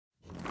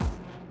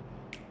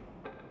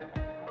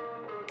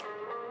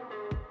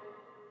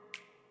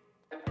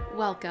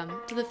Welcome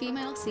to the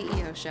Female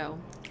CEO Show.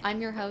 I'm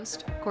your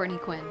host, Courtney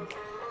Quinn.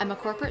 I'm a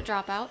corporate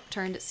dropout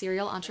turned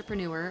serial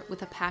entrepreneur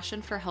with a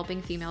passion for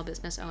helping female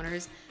business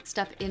owners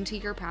step into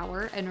your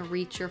power and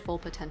reach your full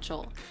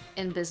potential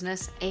in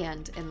business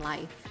and in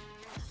life.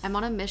 I'm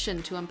on a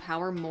mission to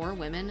empower more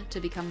women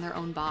to become their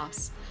own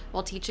boss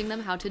while teaching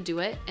them how to do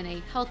it in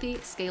a healthy,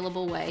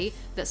 scalable way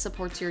that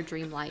supports your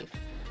dream life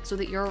so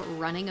that you're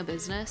running a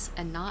business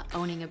and not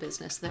owning a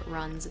business that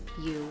runs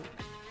you.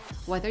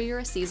 Whether you're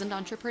a seasoned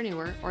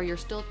entrepreneur or you're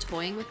still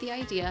toying with the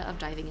idea of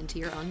diving into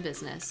your own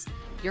business,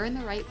 you're in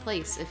the right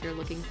place if you're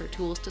looking for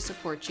tools to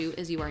support you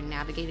as you are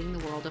navigating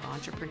the world of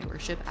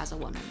entrepreneurship as a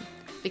woman,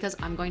 because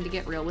I'm going to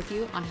get real with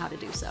you on how to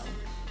do so.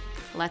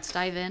 Let's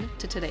dive in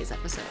to today's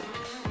episode.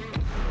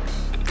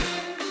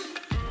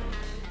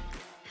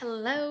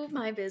 Hello,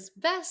 my biz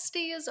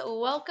besties.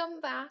 Welcome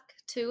back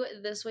to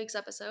this week's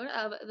episode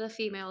of the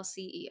Female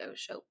CEO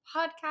Show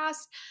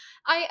podcast.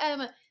 I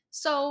am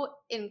so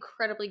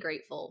incredibly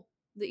grateful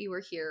that you are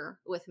here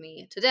with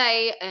me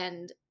today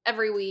and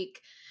every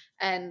week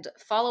and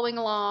following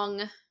along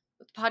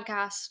with the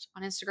podcast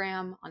on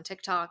Instagram, on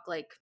TikTok.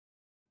 Like,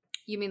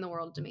 you mean the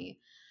world to me.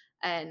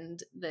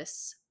 And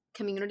this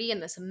community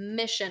and this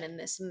mission and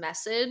this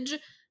message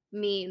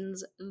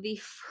means the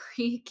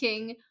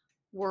freaking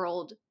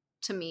world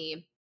to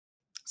me,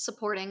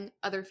 supporting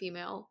other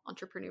female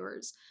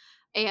entrepreneurs.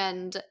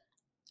 And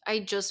I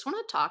just want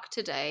to talk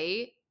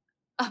today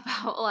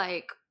about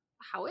like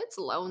how it's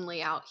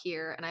lonely out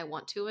here, and I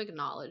want to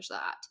acknowledge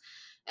that.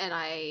 And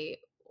I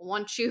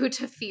want you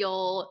to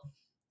feel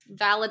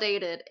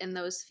validated in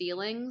those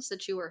feelings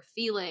that you are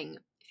feeling.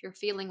 If you're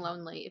feeling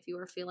lonely, if you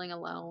are feeling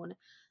alone,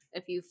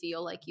 if you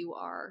feel like you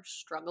are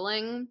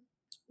struggling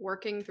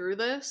working through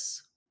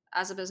this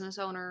as a business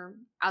owner,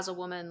 as a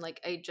woman,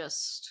 like I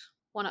just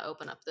want to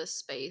open up this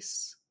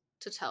space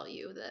to tell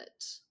you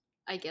that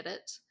I get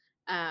it.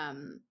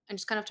 And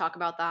just kind of talk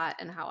about that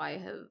and how I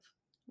have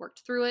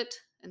worked through it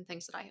and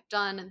things that I have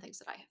done and things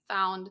that I have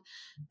found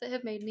that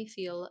have made me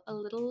feel a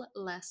little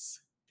less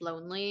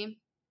lonely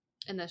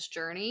in this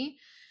journey.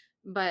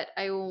 But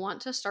I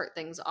want to start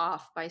things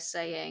off by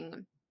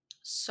saying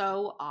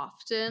so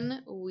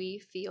often we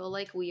feel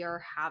like we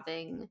are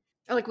having,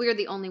 like we are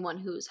the only one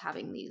who's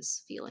having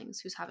these feelings,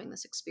 who's having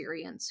this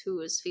experience, who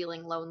is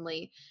feeling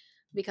lonely.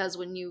 Because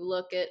when you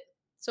look at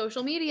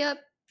social media,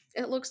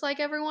 it looks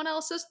like everyone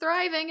else is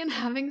thriving and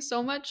having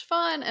so much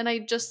fun. And I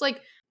just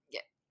like,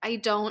 I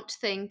don't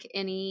think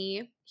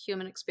any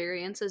human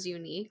experience is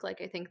unique. Like,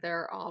 I think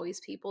there are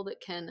always people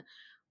that can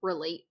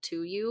relate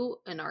to you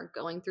and are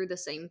going through the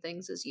same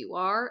things as you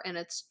are. And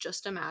it's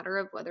just a matter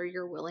of whether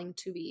you're willing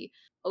to be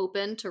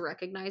open to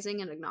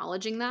recognizing and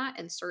acknowledging that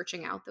and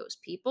searching out those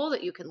people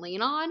that you can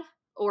lean on,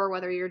 or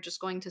whether you're just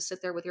going to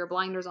sit there with your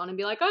blinders on and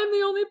be like, I'm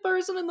the only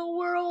person in the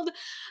world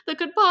that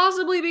could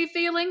possibly be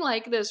feeling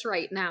like this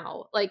right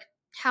now. Like,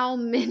 how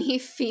many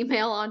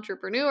female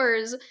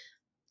entrepreneurs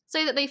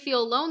say that they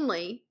feel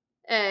lonely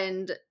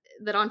and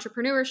that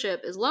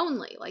entrepreneurship is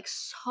lonely? Like,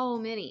 so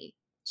many.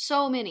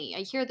 So many.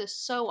 I hear this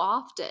so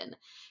often.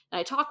 And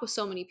I talk with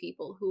so many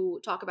people who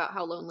talk about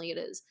how lonely it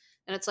is.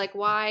 And it's like,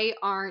 why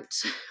aren't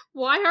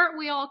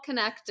we all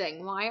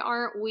connecting? Why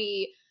aren't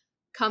we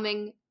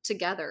coming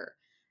together?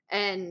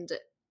 And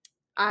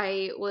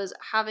I was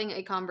having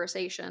a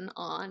conversation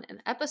on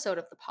an episode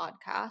of the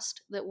podcast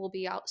that will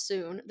be out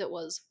soon that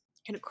was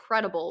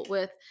incredible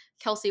with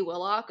Kelsey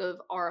Willock of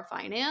Aura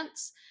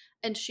Finance.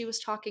 And she was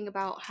talking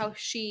about how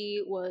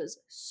she was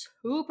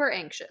super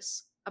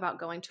anxious about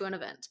going to an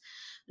event.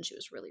 And she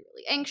was really,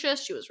 really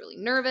anxious. She was really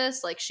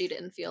nervous. Like, she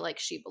didn't feel like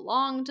she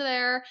belonged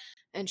there.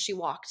 And she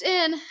walked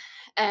in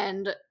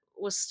and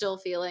was still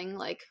feeling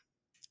like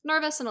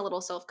nervous and a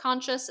little self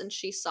conscious. And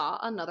she saw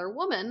another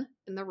woman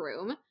in the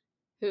room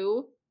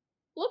who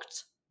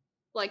looked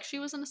like she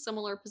was in a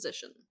similar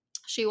position.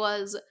 She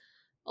was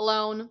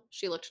alone,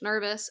 she looked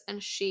nervous,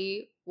 and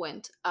she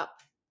went up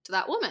to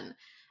that woman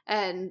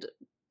and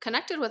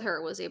connected with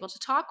her, was able to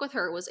talk with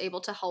her, was able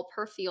to help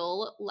her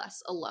feel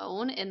less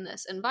alone in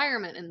this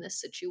environment, in this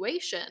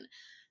situation.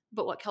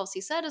 But what Kelsey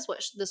said is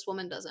what this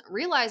woman doesn't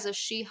realize is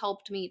she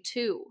helped me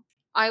too.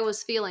 I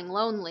was feeling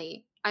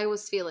lonely. I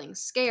was feeling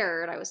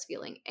scared. I was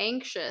feeling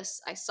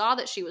anxious. I saw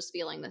that she was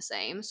feeling the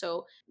same.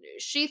 So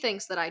she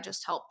thinks that I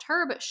just helped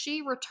her, but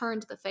she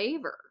returned the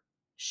favor.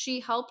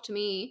 She helped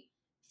me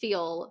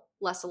feel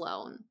less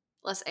alone,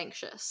 less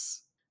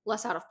anxious,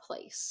 less out of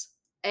place.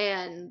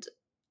 And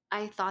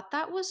I thought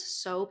that was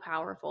so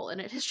powerful. And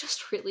it has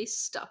just really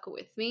stuck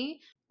with me,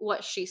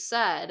 what she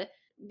said,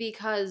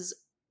 because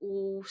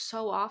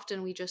so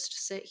often we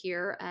just sit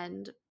here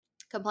and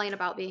complain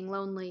about being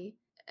lonely,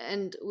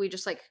 and we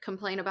just like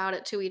complain about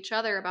it to each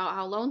other about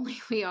how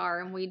lonely we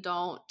are, and we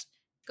don't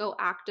go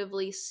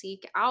actively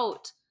seek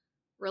out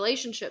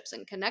relationships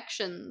and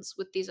connections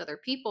with these other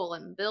people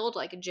and build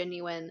like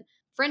genuine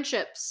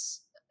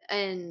friendships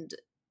and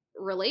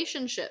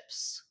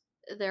relationships.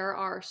 There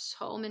are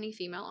so many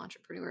female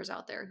entrepreneurs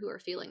out there who are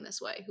feeling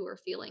this way, who are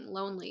feeling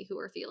lonely, who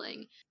are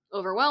feeling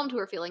overwhelmed, who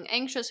are feeling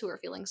anxious, who are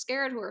feeling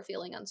scared, who are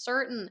feeling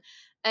uncertain.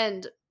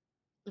 And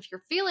if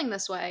you're feeling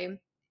this way,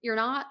 you're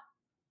not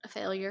a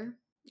failure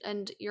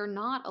and you're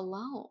not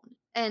alone.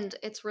 And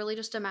it's really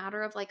just a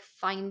matter of like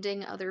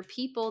finding other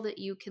people that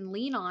you can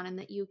lean on and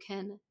that you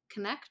can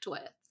connect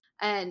with.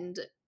 And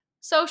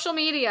social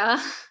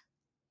media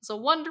is a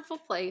wonderful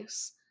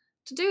place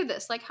to do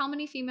this. Like, how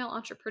many female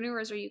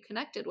entrepreneurs are you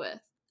connected with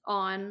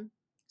on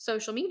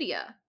social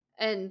media?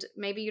 And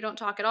maybe you don't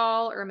talk at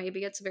all, or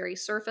maybe it's very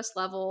surface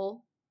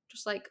level,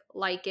 just like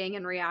liking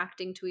and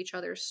reacting to each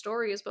other's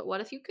stories. But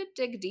what if you could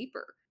dig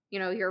deeper? You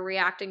know, you're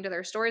reacting to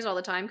their stories all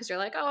the time because you're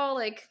like, oh,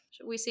 like,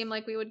 we seem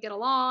like we would get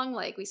along.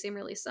 Like, we seem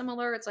really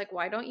similar. It's like,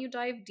 why don't you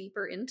dive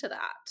deeper into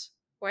that?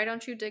 Why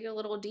don't you dig a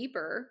little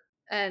deeper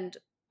and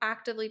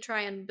actively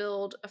try and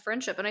build a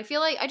friendship? And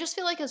I just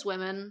feel like as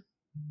women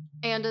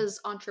and as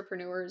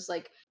entrepreneurs,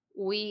 like,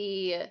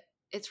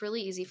 it's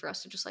really easy for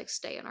us to just like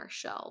stay in our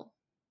shell,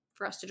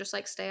 for us to just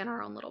like stay in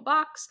our own little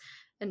box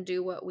and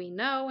do what we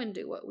know and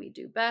do what we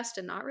do best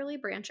and not really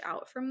branch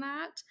out from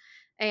that.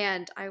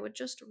 And I would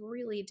just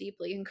really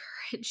deeply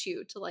encourage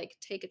you to like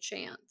take a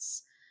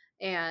chance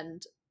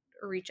and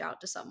reach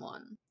out to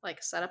someone,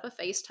 like set up a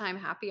FaceTime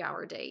happy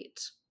hour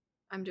date.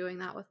 I'm doing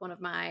that with one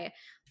of my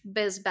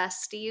biz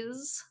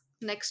besties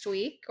next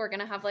week. We're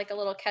going to have like a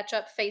little catch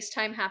up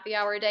FaceTime happy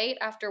hour date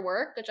after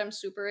work, which I'm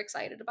super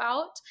excited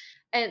about.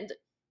 And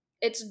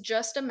it's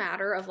just a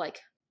matter of like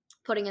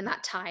putting in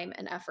that time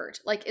and effort.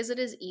 Like, is it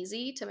as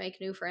easy to make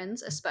new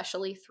friends,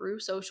 especially through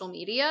social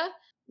media?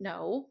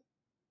 No,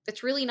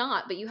 it's really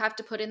not. But you have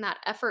to put in that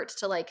effort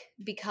to like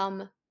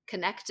become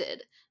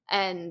connected.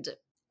 And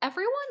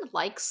everyone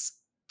likes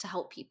to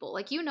help people.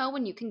 Like, you know,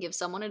 when you can give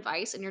someone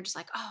advice and you're just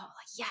like, oh,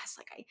 like, yes,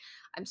 like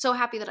I'm so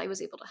happy that I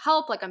was able to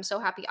help. Like, I'm so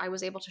happy I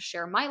was able to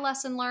share my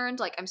lesson learned.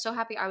 Like, I'm so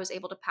happy I was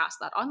able to pass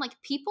that on.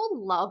 Like, people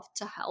love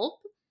to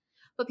help,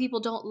 but people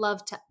don't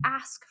love to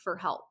ask for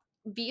help.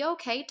 Be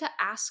okay to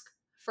ask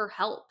for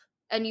help.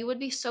 And you would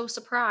be so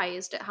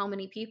surprised at how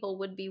many people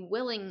would be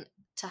willing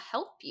to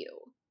help you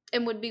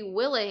and would be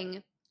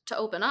willing to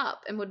open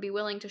up and would be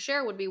willing to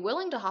share, would be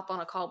willing to hop on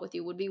a call with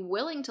you, would be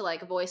willing to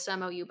like voice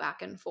demo you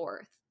back and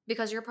forth,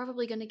 because you're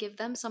probably going to give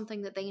them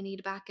something that they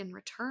need back in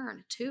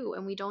return too.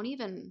 And we don't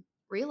even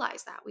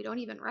realize that. We don't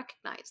even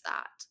recognize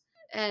that.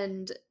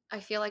 And I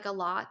feel like a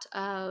lot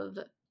of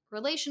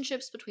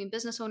relationships between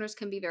business owners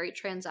can be very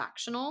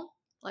transactional.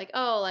 Like,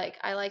 oh, like,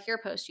 I like your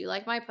post, you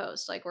like my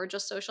post. Like, we're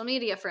just social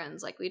media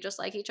friends. Like, we just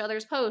like each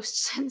other's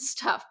posts and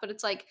stuff. But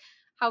it's like,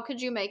 how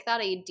could you make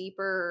that a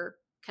deeper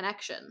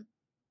connection?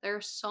 There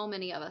are so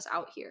many of us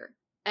out here.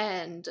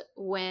 And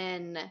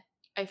when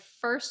I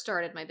first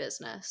started my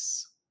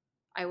business,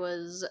 I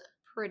was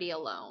pretty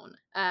alone.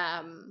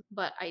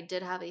 But I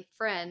did have a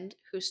friend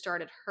who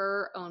started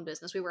her own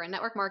business. We were in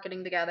network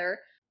marketing together,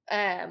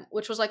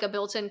 which was like a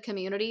built-in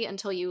community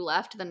until you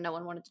left. Then no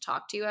one wanted to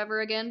talk to you ever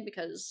again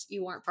because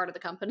you weren't part of the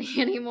company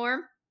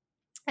anymore.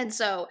 And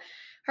so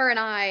her and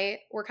I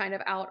were kind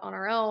of out on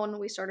our own.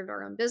 We started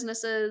our own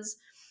businesses.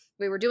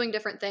 We were doing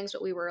different things,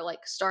 but we were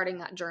like starting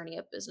that journey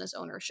of business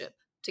ownership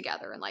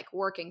together and like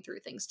working through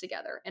things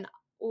together. And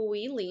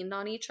we leaned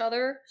on each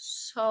other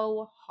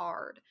so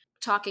hard,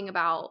 talking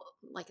about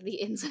like the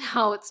ins and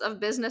outs of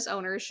business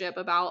ownership,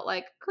 about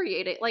like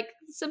creating like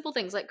simple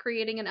things like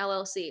creating an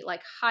LLC,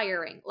 like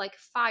hiring, like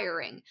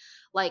firing,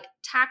 like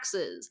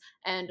taxes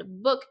and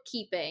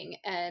bookkeeping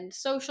and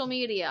social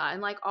media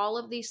and like all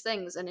of these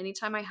things. And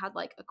anytime I had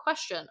like a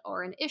question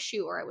or an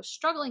issue, or I was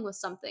struggling with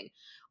something,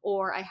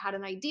 or I had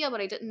an idea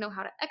but I didn't know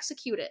how to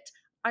execute it,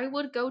 I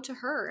would go to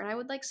her and I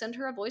would like send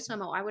her a voice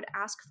memo. I would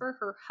ask for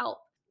her help.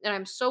 And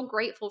I'm so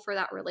grateful for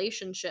that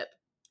relationship.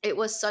 It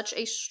was such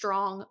a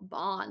strong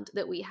bond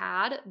that we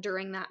had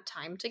during that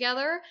time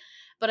together.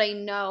 But I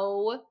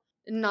know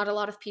not a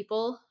lot of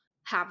people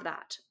have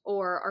that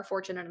or are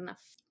fortunate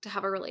enough to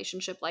have a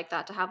relationship like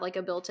that, to have like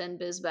a built-in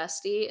biz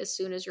bestie as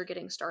soon as you're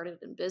getting started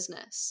in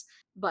business.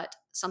 But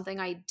something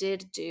I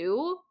did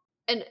do,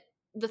 and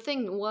the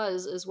thing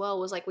was as well,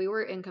 was like we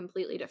were in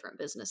completely different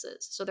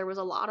businesses. So there was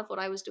a lot of what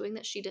I was doing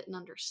that she didn't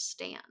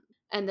understand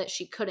and that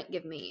she couldn't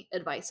give me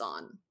advice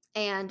on.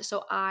 And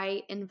so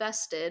I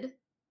invested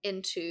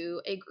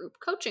into a group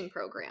coaching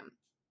program.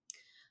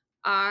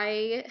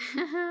 I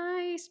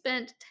I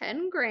spent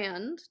 10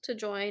 grand to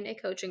join a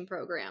coaching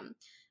program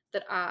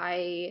that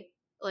I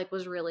like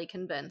was really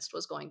convinced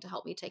was going to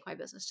help me take my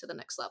business to the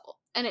next level.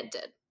 And it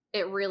did.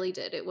 It really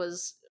did. It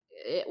was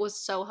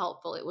so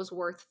helpful. It was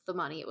worth the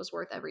money. It was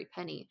worth every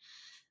penny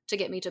to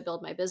get me to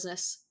build my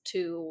business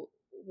to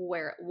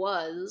where it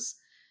was.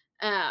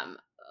 Um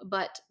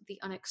but the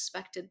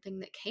unexpected thing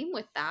that came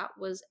with that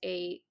was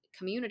a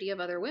community of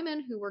other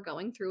women who were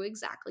going through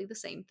exactly the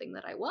same thing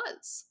that I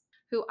was,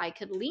 who I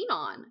could lean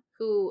on,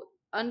 who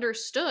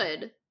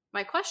understood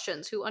my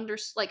questions, who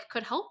like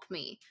could help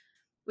me.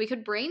 We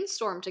could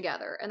brainstorm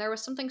together, and there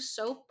was something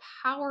so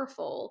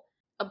powerful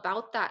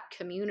about that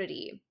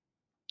community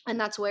And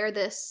that's where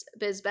this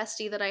biz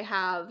bestie that I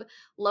have,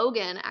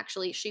 Logan,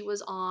 actually, she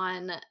was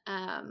on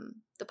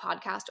the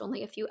podcast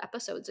only a few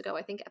episodes ago.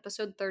 I think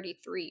episode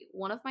 33,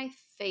 one of my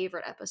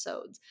favorite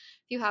episodes.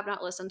 If you have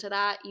not listened to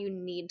that, you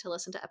need to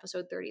listen to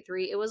episode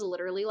 33. It was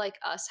literally like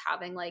us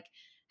having like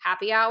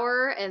happy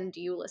hour and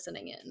you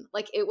listening in.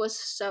 Like it was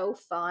so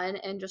fun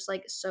and just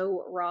like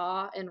so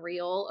raw and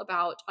real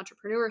about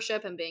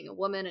entrepreneurship and being a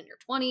woman in your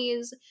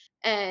 20s.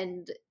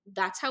 And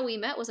that's how we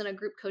met, was in a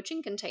group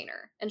coaching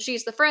container. And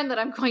she's the friend that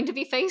I'm going to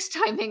be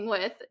FaceTiming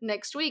with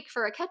next week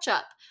for a catch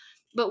up.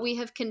 But we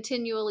have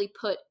continually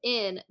put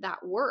in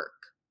that work.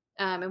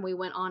 And we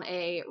went on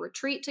a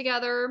retreat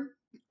together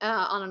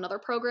on another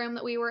program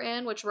that we were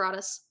in, which brought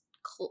us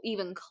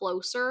even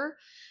closer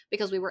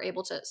because we were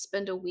able to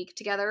spend a week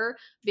together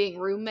being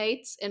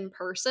roommates in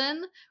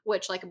person,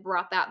 which like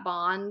brought that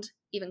bond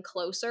even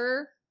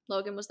closer.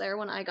 Logan was there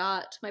when I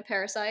got my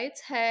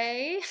parasites.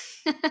 Hey.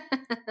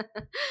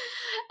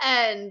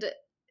 And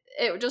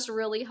it just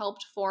really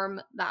helped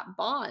form that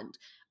bond.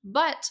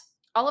 But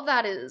all of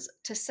that is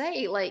to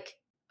say, like,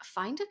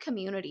 find a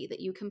community that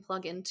you can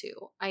plug into.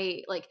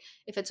 I like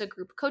if it's a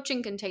group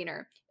coaching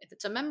container, if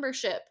it's a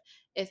membership,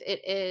 if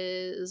it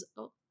is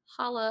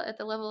holla at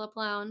the Level Up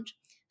Lounge.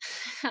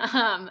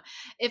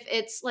 If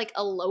it's like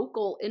a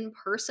local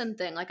in-person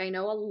thing, like I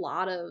know a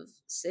lot of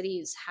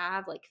cities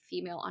have like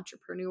female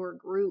entrepreneur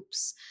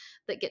groups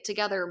that get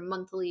together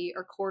monthly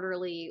or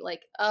quarterly.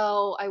 Like,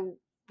 oh, I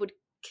would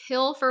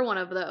kill for one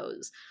of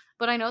those.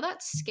 But I know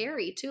that's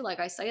scary too. Like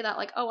I say that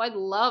like, oh, I'd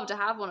love to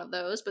have one of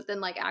those, but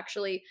then like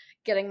actually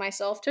getting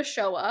myself to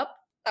show up,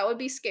 that would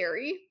be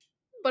scary.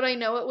 But I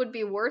know it would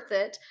be worth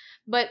it.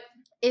 But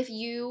if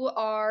you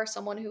are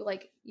someone who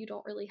like you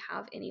don't really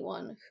have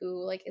anyone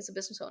who like is a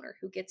business owner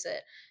who gets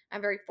it, I'm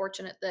very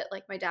fortunate that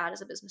like my dad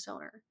is a business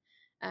owner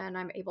and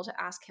I'm able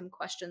to ask him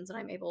questions and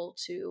I'm able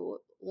to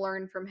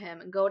learn from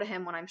him and go to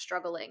him when I'm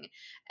struggling,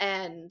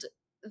 and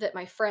that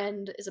my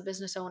friend is a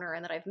business owner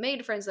and that I've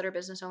made friends that are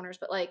business owners.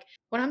 But like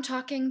when I'm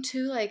talking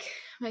to like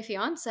my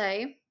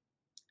fiance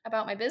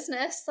about my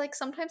business, like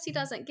sometimes he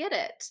doesn't get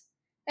it.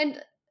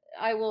 And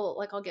I will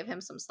like I'll give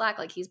him some slack.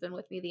 Like he's been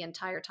with me the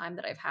entire time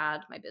that I've had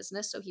my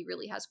business, so he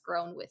really has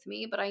grown with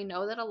me. But I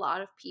know that a lot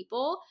of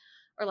people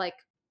are like,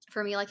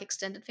 for me, like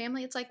extended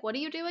family, it's like, what do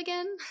you do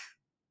again?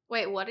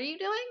 Wait, what are you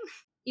doing?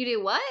 You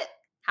do what?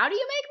 How do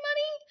you make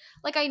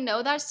money? Like I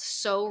know that's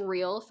so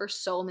real for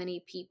so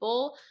many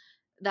people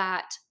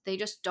that they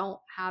just don't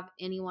have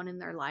anyone in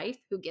their life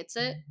who gets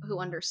it, who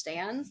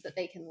understands, that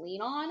they can lean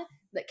on,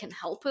 that can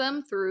help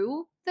them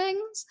through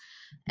things.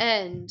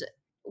 And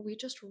we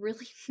just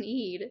really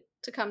need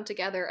to come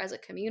together as a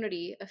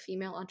community of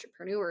female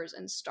entrepreneurs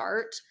and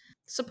start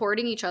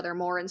supporting each other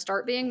more and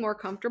start being more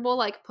comfortable,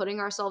 like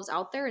putting ourselves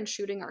out there and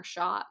shooting our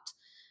shot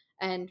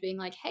and being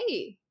like,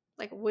 hey,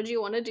 like, would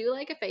you want to do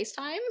like a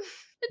FaceTime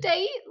a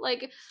date?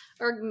 Like,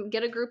 or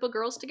get a group of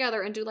girls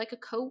together and do like a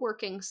co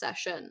working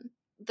session.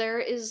 There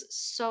is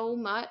so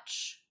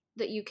much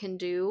that you can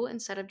do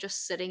instead of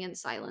just sitting in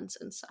silence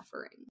and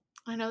suffering.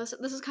 I know this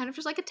is kind of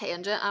just like a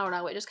tangent. I don't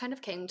know. It just kind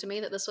of came to me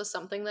that this was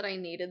something that I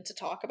needed to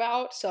talk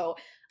about. So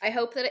I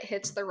hope that it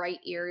hits the right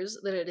ears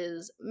that it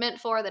is meant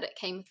for, that it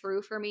came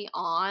through for me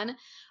on.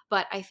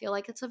 But I feel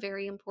like it's a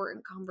very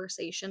important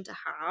conversation to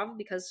have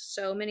because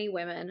so many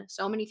women,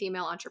 so many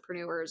female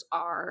entrepreneurs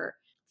are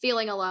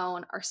feeling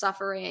alone, are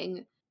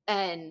suffering,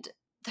 and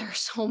there are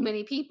so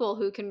many people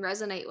who can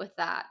resonate with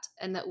that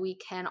and that we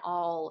can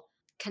all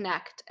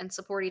connect and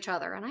support each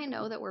other. And I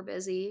know that we're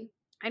busy.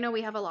 I know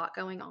we have a lot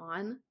going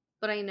on,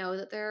 but I know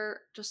that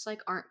there just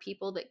like aren't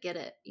people that get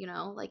it, you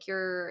know, like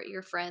your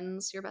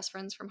friends, your best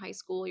friends from high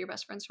school, your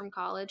best friends from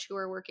college who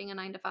are working a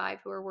 9 to 5,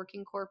 who are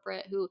working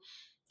corporate, who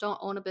don't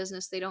own a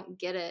business, they don't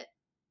get it.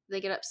 They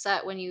get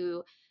upset when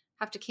you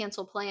have to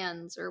cancel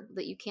plans or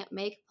that you can't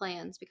make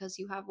plans because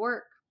you have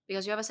work,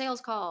 because you have a sales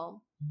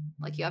call,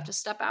 like you have to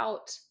step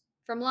out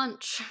from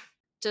lunch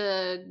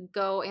to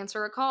go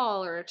answer a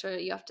call or to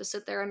you have to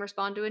sit there and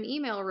respond to an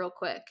email real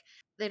quick.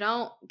 They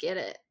don't get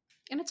it.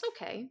 And it's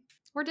okay.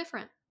 We're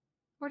different.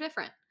 We're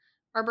different.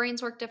 Our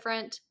brains work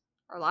different.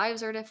 Our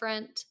lives are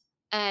different.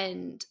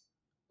 And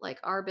like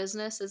our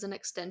business is an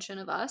extension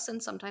of us.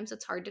 And sometimes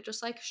it's hard to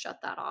just like shut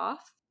that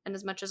off. And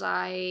as much as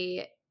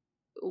I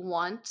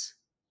want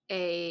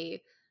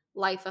a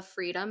life of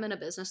freedom and a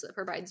business that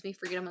provides me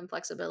freedom and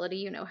flexibility,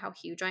 you know how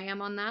huge I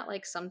am on that.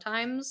 Like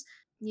sometimes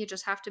you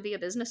just have to be a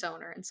business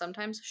owner and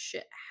sometimes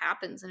shit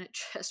happens and it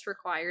just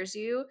requires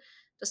you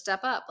to step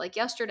up. Like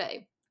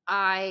yesterday,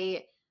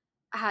 I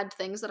had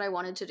things that I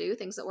wanted to do,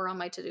 things that were on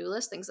my to-do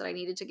list, things that I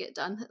needed to get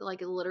done,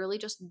 like literally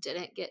just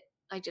didn't get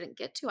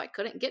to. I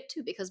couldn't get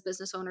to because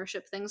business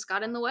ownership things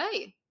got in the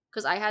way.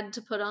 Because I had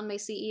to put on my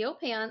CEO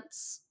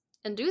pants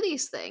and do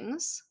these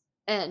things.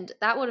 And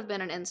that would have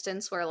been an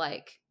instance where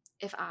like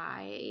if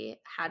I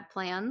had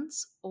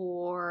plans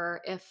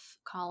or if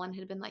Colin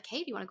had been like, hey,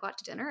 do you want to go out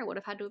to dinner? I would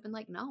have had to have been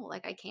like, no,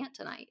 like I can't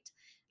tonight.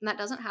 And that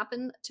doesn't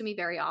happen to me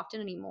very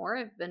often anymore.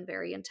 I've been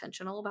very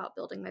intentional about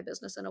building my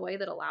business in a way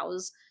that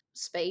allows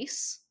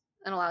space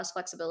and allows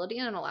flexibility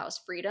and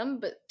allows freedom.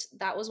 But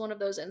that was one of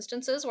those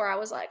instances where I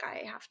was like,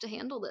 I have to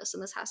handle this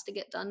and this has to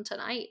get done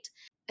tonight.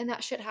 And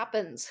that shit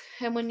happens.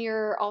 And when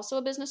you're also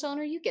a business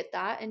owner, you get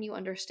that and you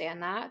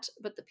understand that.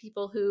 But the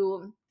people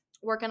who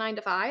work a 9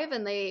 to 5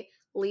 and they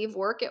leave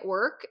work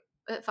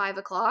at 5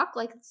 o'clock,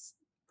 like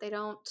they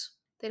don't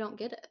they don't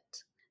get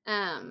it.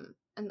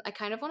 And I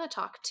kind of want to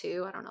talk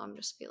too. I don't know, I'm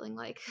just feeling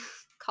like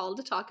called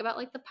to talk about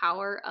like the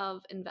power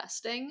of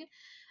investing.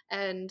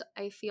 And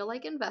I feel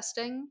like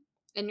investing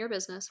in your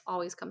business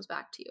always comes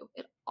back to you.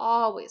 It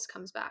always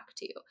comes back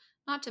to you.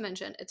 Not to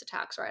mention it's a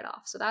tax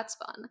write-off, so that's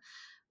fun.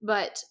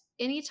 But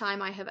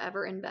anytime I have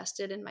ever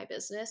invested in my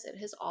business, it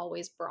has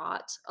always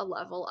brought a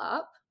level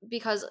up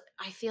because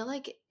I feel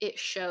like it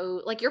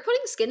shows like you're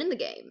putting skin in the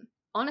game.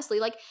 Honestly,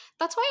 like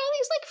that's why all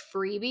these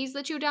like freebies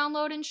that you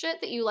download and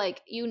shit that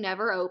you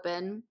never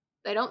open,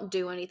 they don't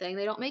do anything,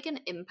 they don't make an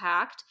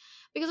impact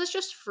because it's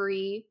just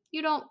free.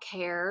 You don't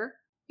care.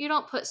 You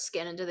don't put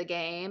skin into the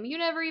game. You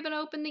never even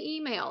open the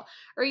email.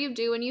 Or you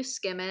do and you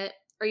skim it.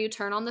 Or you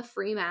turn on the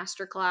free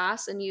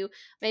masterclass and you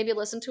maybe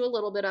listen to a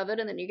little bit of it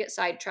and then you get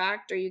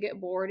sidetracked or you get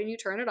bored and you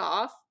turn it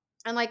off.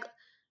 And like,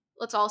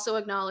 let's also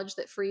acknowledge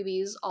that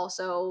freebies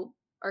also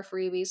are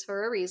freebies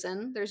for a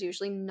reason. There's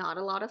usually not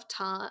a lot of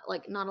time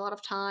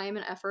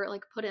and effort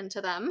like put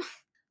into them.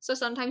 So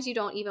sometimes you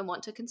don't even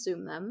want to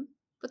consume them.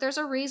 But there's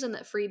a reason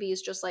that freebies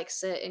just like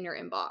sit in your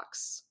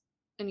inbox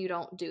and you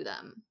don't do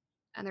them.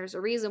 And there's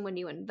a reason when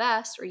you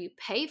invest or you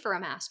pay for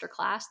a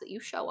masterclass that you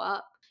show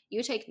up,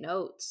 you take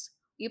notes,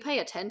 you pay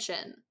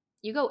attention,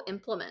 you go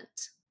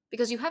implement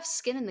because you have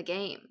skin in the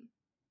game.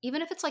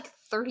 Even if it's like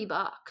 $30,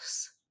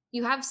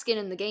 you have skin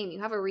in the game, you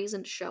have a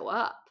reason to show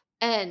up.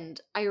 And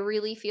I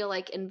really feel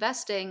like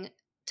investing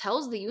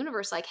tells the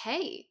universe, like,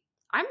 hey,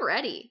 I'm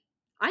ready.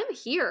 I'm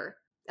here.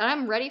 And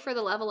I'm ready for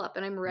the level up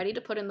and I'm ready to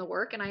put in the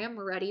work and I am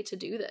ready to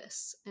do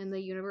this. And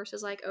the universe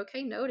is like,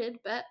 okay, noted,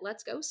 bet,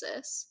 let's go,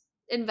 sis.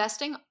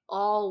 Investing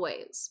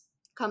always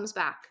comes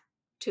back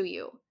to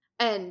you.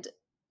 And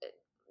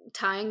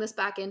tying this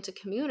back into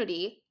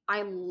community,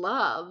 I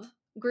love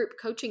group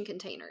coaching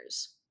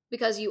containers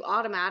because you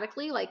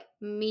automatically like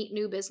meet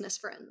new business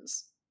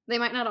friends. They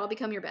might not all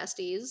become your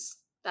besties.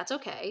 That's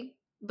okay.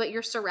 But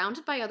you're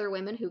surrounded by other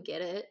women who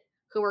get it,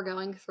 who are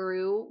going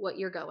through what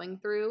you're going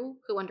through,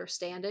 who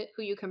understand it,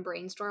 who you can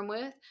brainstorm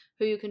with,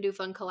 who you can do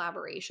fun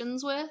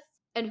collaborations with,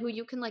 and who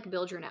you can like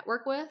build your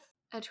network with,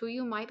 and who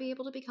you might be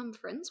able to become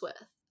friends with.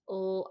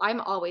 Oh, I'm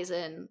always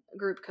in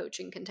group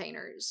coaching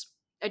containers.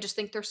 I just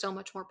think they're so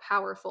much more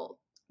powerful.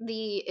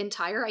 The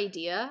entire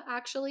idea,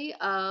 actually,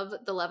 of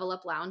the Level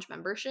Up Lounge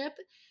membership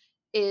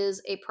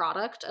is a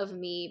product of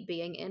me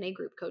being in a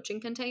group coaching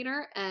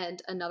container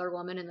and another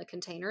woman in the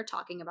container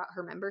talking about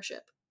her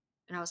membership.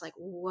 And I was like,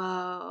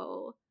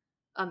 whoa,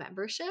 a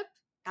membership?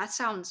 That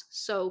sounds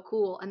so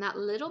cool. And that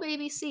little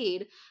baby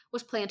seed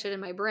was planted in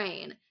my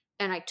brain.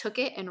 And I took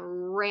it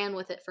and ran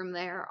with it from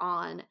there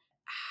on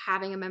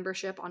having a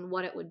membership, on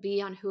what it would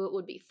be, on who it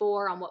would be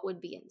for, on what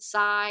would be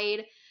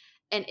inside.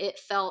 And it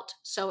felt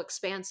so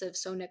expansive,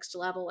 so next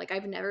level. Like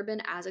I've never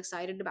been as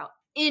excited about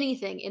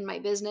anything in my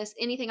business,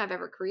 anything I've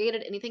ever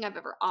created, anything I've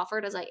ever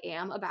offered as I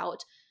am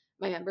about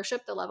my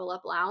membership, the Level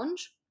Up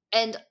Lounge.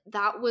 And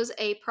that was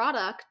a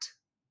product,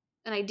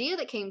 an idea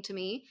that came to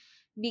me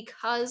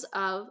because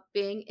of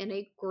being in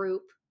a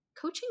group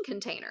coaching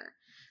container.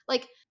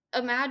 Like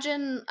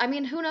imagine, I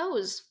mean, who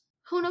knows?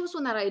 Who knows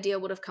when that idea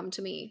would have come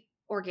to me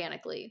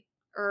organically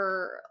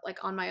or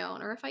like on my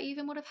own or if I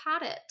even would have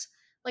had it.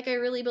 Like I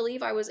really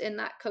believe I was in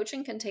that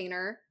coaching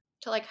container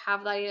to like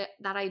have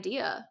that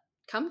idea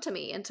come to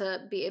me and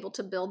to be able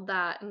to build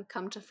that and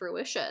come to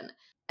fruition.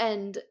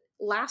 And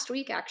last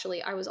week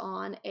actually I was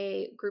on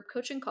a group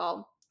coaching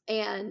call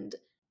and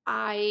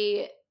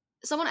I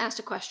someone asked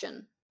a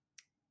question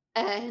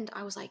and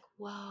I was like,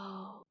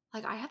 whoa,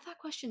 like I have that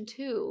question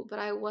too, but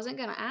I wasn't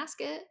going to ask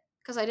it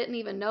because I didn't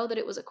even know that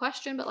it was a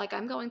question. But like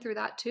I'm going through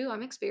that too.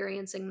 I'm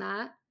experiencing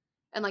that.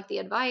 And like the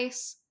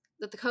advice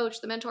that the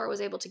coach, the mentor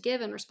was able to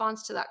give in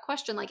response to that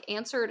question, like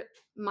answered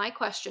my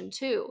question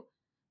too.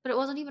 But it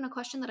wasn't even a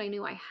question that I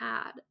knew I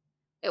had.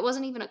 It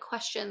wasn't even a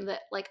question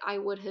that like I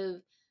would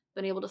have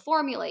been able to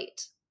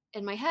formulate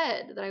in my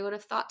head that I would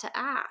have thought to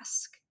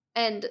ask.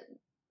 And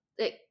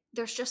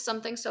there's just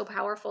something so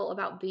powerful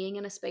about being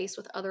in a space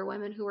with other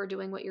women who are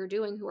doing what you're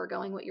doing, who are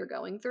going what you're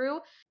going through,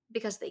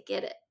 because they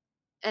get it.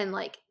 And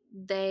like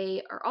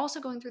they are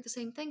also going through the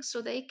same thing.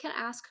 So they can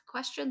ask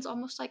questions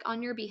almost like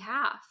on your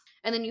behalf.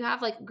 And then you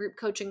have like group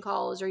coaching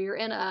calls or you're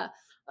in a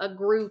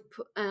group,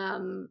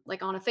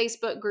 like on a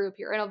Facebook group,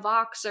 you're in a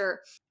Vox or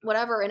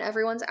whatever, and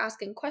everyone's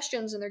asking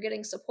questions and they're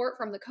getting support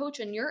from the coach,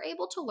 and you're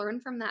able to learn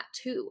from that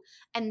too.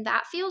 And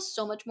that feels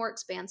so much more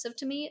expansive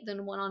to me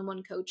than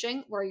one-on-one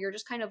coaching, where you're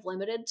just kind of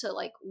limited to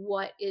like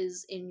what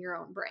is in your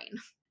own brain,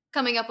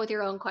 coming up with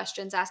your own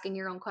questions, asking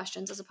your own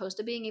questions, as opposed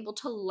to being able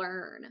to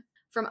learn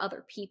from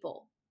other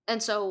people.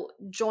 And so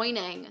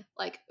joining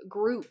like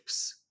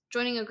groups,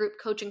 joining a group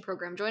coaching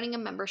program, joining a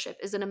membership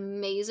is an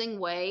amazing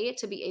way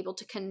to be able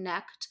to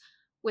connect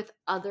with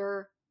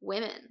other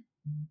women.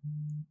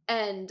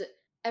 And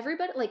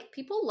everybody, like,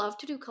 people love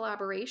to do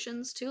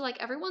collaborations too.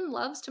 Like, everyone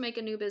loves to make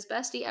a new biz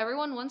bestie.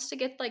 Everyone wants to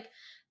get like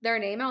their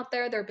name out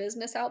there, their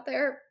business out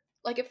there.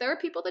 Like, if there are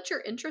people that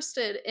you're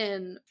interested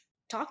in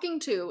talking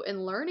to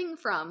and learning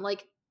from,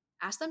 like,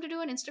 ask them to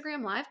do an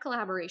Instagram live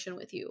collaboration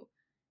with you.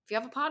 If you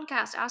have a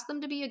podcast, ask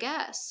them to be a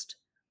guest.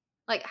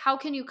 Like, how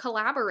can you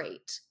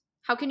collaborate?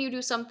 How can you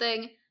do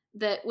something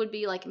that would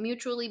be like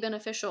mutually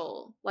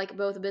beneficial, like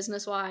both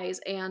business wise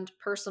and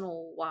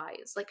personal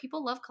wise? Like,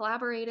 people love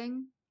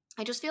collaborating.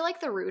 I just feel like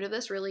the root of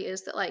this really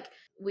is that, like,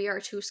 we are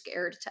too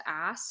scared to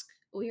ask.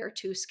 We are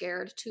too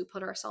scared to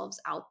put ourselves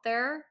out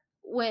there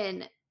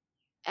when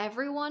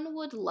everyone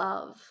would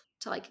love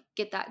to, like,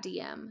 get that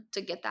DM,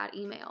 to get that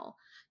email,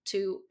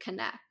 to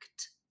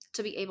connect,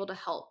 to be able to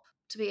help,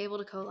 to be able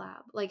to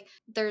collab. Like,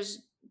 there's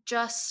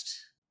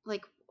just,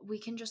 like, we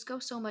can just go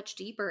so much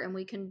deeper and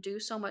we can do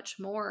so much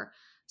more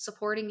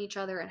supporting each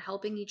other and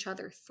helping each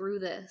other through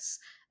this.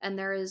 And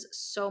there is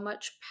so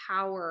much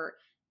power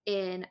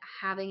in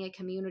having a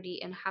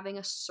community and having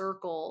a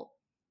circle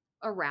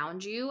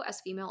around you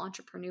as female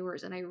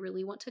entrepreneurs. And I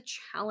really want to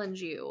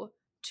challenge you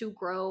to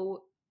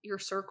grow your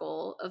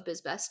circle of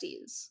biz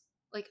besties.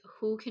 Like,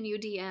 who can you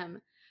DM?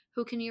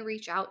 Who can you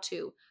reach out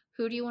to?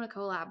 Who do you want to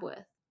collab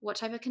with? What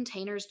type of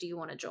containers do you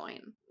want to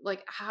join?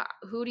 Like,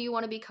 who do you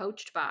want to be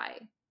coached by?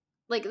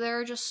 Like, there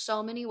are just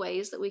so many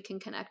ways that we can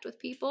connect with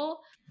people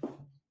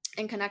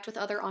and connect with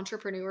other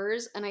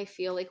entrepreneurs. And I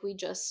feel like we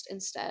just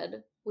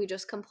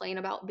complain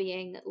about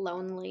being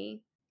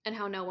lonely and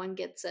how no one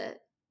gets it,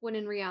 when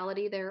in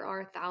reality there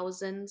are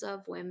thousands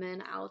of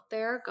women out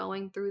there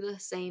going through the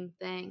same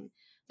thing.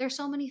 There's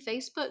so many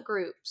Facebook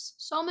groups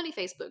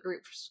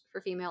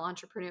for female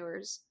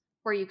entrepreneurs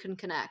where you can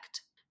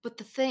connect. But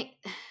the thing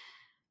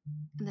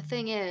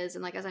is,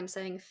 and like, as I'm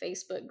saying,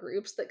 Facebook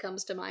groups, that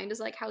comes to mind is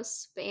like how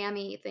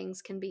spammy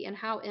things can be and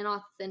how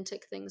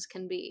inauthentic things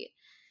can be.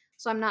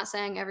 So I'm not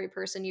saying every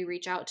person you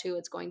reach out to,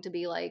 it's going to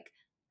be like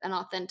an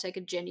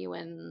authentic,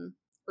 genuine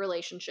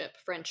relationship,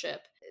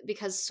 friendship,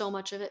 because so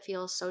much of it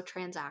feels so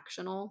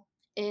transactional,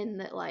 in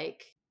that,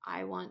 like,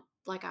 I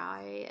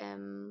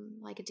am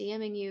like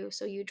DMing you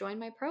so you join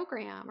my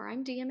program, or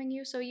I'm DMing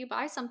you so you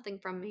buy something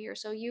from me, or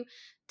so you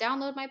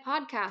download my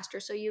podcast,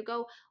 or so you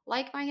go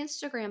like my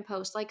Instagram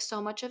post. Like,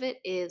 so much of it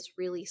is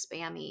really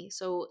spammy.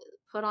 So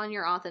put on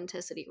your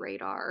authenticity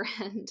radar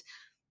and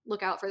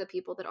look out for the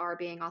people that are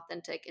being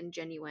authentic and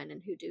genuine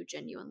and who do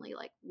genuinely,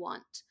 like,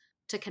 want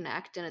to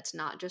connect, and it's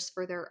not just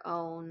for their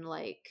own,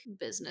 like,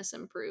 business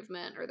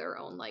improvement or their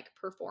own, like,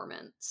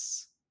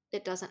 performance.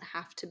 It doesn't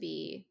have to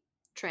be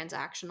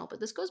transactional. But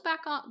this goes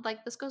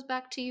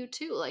back to you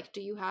too. Like, do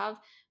you have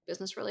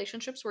business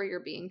relationships where you're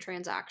being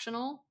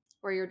transactional,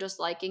 where you're just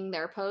liking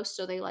their post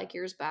so they like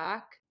yours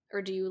back?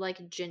 Or do you,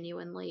 like,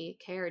 genuinely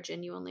care,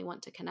 genuinely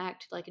want to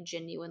connect, like,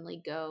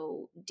 genuinely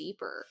go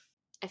deeper?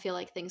 I feel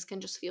like things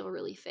can just feel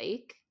really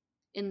fake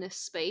in this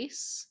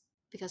space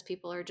because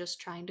people are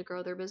just trying to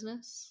grow their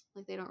business.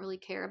 Like, they don't really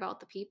care about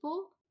the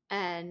people.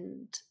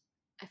 And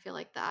I feel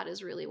like that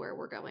is really where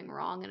we're going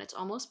wrong. And it's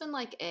almost been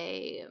like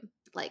a,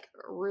 like,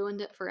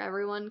 ruined it for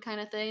everyone kind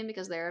of thing,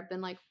 because there have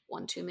been like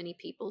one too many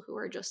people who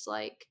are just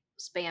like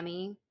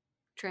spammy,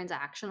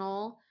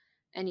 transactional,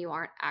 and you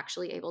aren't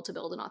actually able to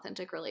build an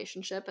authentic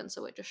relationship. And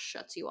so it just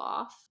shuts you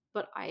off.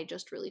 But I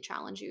just really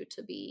challenge you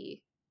to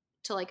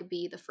like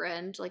be the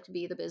friend, like to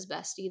be the biz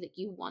bestie that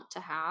you want to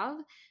have,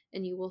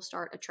 and you will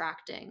start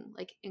attracting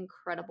like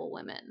incredible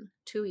women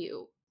to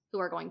you who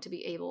are going to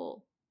be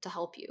able to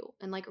help you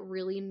and like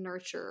really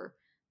nurture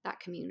that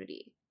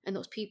community and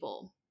those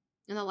people.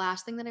 And the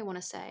last thing that I want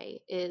to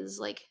say is,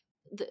 like,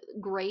 the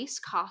grace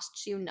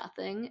costs you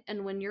nothing,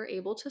 and when you're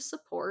able to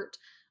support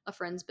a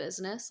friend's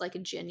business, like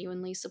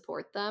genuinely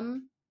support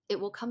them, it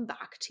will come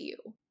back to you.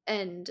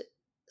 And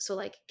so,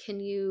 like, can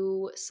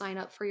you sign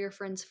up for your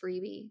friend's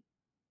freebie?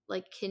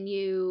 Like, can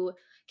you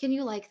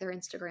like their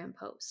Instagram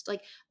post?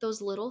 Like,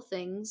 those little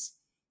things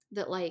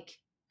that, like,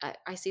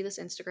 I see this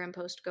Instagram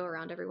post go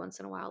around every once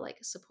in a while, like,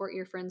 support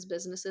your friends'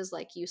 businesses,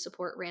 like you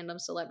support random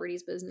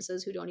celebrities'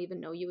 businesses who don't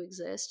even know you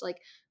exist. Like,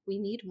 we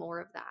need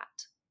more of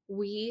that.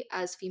 We,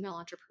 as female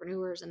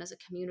entrepreneurs and as a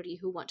community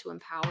who want to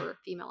empower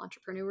female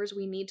entrepreneurs,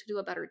 we need to do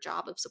a better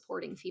job of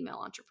supporting female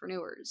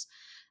entrepreneurs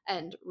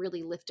and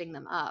really lifting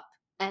them up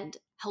and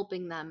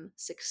helping them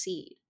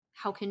succeed.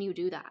 How can you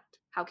do that?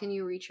 How can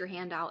you reach your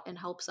hand out and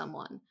help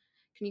someone?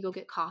 Can you go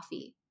get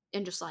coffee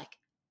and just like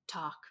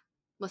talk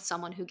with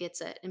someone who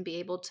gets it and be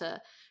able to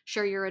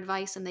share your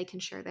advice and they can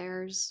share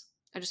theirs?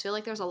 I just feel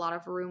like there's a lot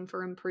of room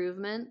for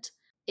improvement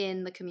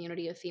in the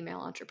community of female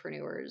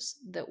entrepreneurs,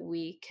 that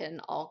we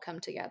can all come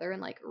together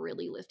and like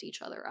really lift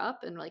each other up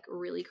and like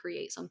really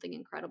create something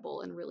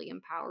incredible and really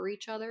empower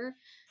each other.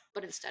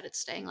 But instead, it's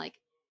staying like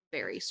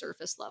very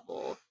surface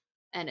level,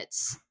 and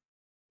it's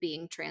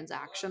being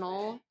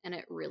transactional, and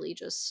it really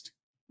just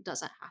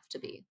doesn't have to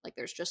be. Like,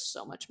 there's just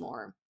so much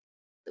more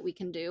that we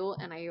can do,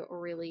 and I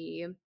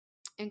really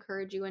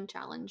encourage you and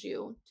challenge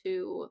you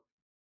to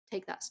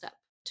take that step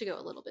to go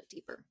a little bit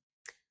deeper.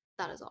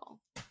 That is all.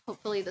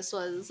 Hopefully this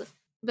was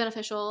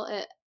beneficial.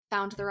 It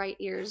found the right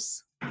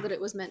ears. that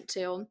it was meant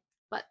to.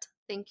 But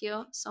thank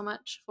you so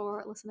much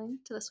for listening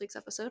to this week's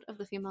episode of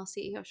the Female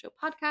CEO Show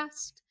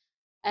podcast.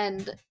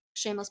 And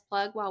shameless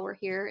plug while we're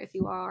here, if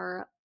you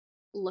are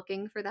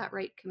looking for that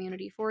right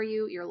community for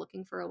you, you're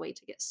looking for a way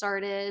to get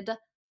started,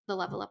 the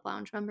Level Up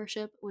Lounge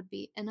membership would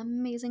be an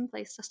amazing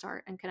place to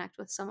start and connect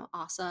with some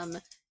awesome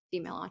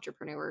female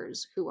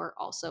entrepreneurs who are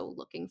also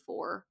looking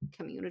for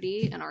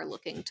community and are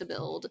looking to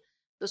build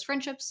those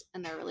friendships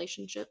and their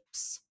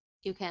relationships.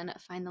 You can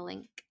find the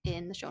link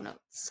in the show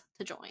notes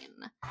to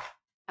join.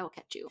 I will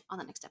catch you on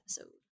the next episode.